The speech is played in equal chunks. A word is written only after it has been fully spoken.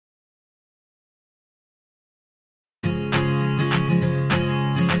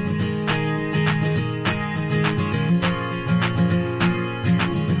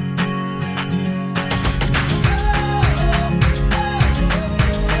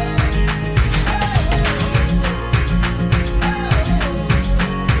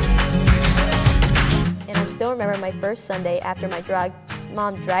first Sunday after my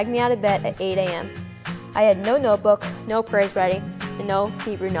mom dragged me out of bed at 8 a.m. I had no notebook, no praise writing, and no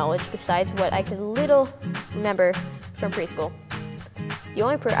Hebrew knowledge besides what I could little remember from preschool. The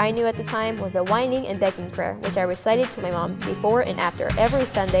only prayer I knew at the time was the whining and begging prayer, which I recited to my mom before and after every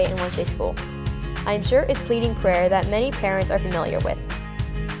Sunday and Wednesday school. I am sure it's pleading prayer that many parents are familiar with.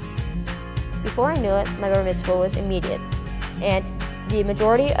 Before I knew it, my bar mitzvah was immediate, and the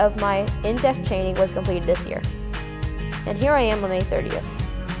majority of my in-depth training was completed this year. And here I am on May 30th,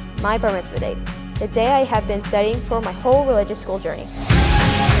 my bar mitzvah date, the day I have been studying for my whole religious school journey.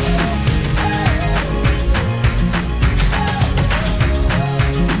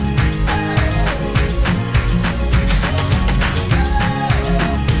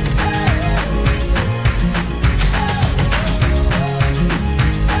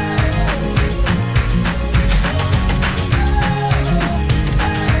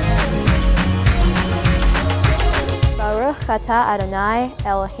 Ata Adonai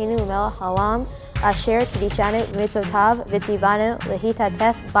Eloheinu melech haolam asher kidishanu Mazel Tov v'tzivanu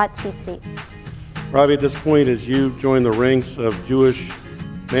lehitatef bat tzitzit. Robby, at this point, as you join the ranks of Jewish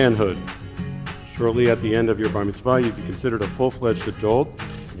manhood, shortly at the end of your bar mitzvah, you'd be considered a full-fledged adult.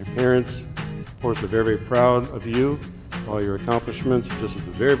 And your parents, of course, are very, very proud of you, all your accomplishments, just at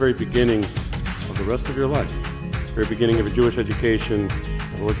the very, very beginning of the rest of your life, very beginning of a Jewish education,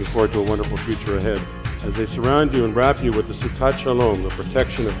 and we're looking forward to a wonderful future ahead. As they surround you and wrap you with the Sukkot Shalom, the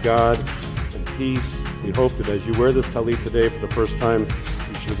protection of God and peace, we hope that as you wear this talit today for the first time,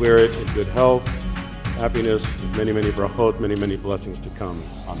 you should wear it in good health, happiness, with many, many brachot, many, many blessings to come.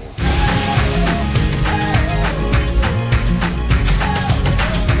 Amen.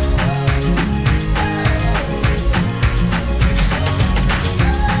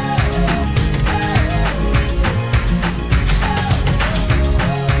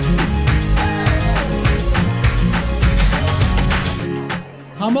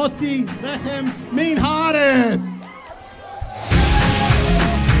 Hamotzi lechem min haaretz.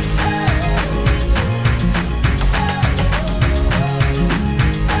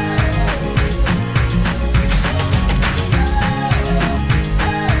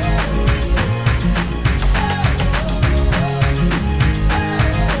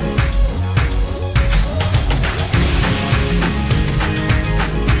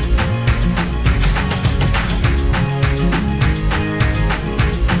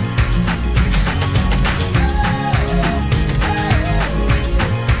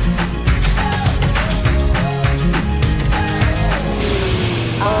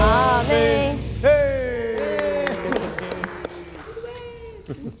 Amen. Hey!